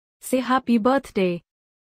say happy birthday.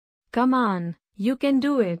 Come on, you can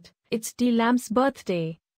do it. It's Dilem's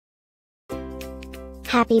birthday.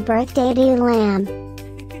 Happy birthday, Dilem.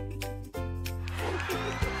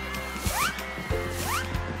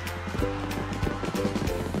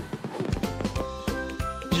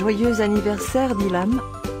 Joyeux anniversaire, Dilem.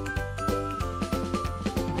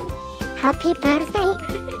 Happy birthday,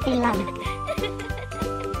 Dilem.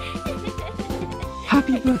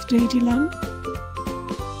 Happy birthday, Dilem.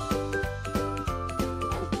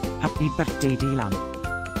 Happy birthday, Dilem.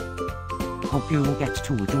 Hope you get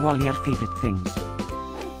to do all your favorite things.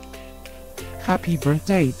 Happy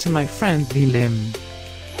birthday to my friend Dilem.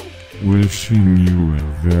 Wishing you a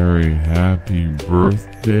very happy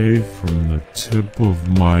birthday from the tip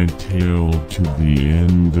of my tail to the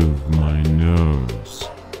end of my nose.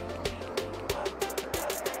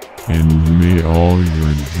 And may all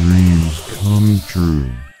your dreams come true.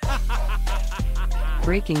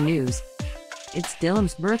 Breaking news. It's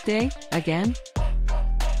Dilem's birthday, again?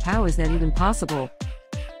 How is that even possible?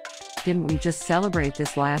 Didn't we just celebrate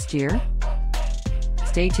this last year?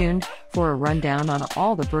 Stay tuned for a rundown on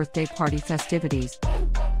all the birthday party festivities.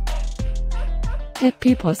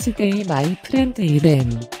 Happy birthday, my friend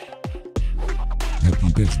Dilem. Happy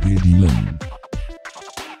birthday, Dilem.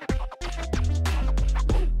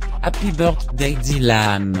 Happy birthday,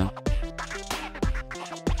 Dilem.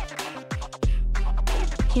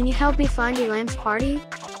 Can you help me find Dilem's party?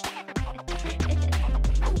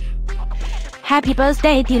 Happy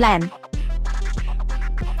birthday, Dilem.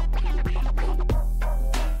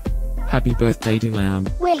 Happy birthday, Dilem.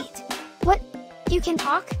 Wait, what? You can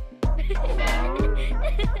talk?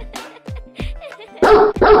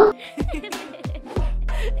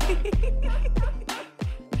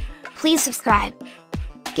 Please subscribe,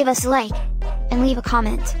 give us a like, and leave a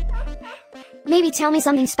comment. Maybe tell me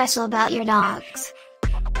something special about your dogs.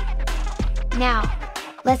 Now,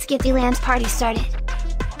 let's get Dilem's party started.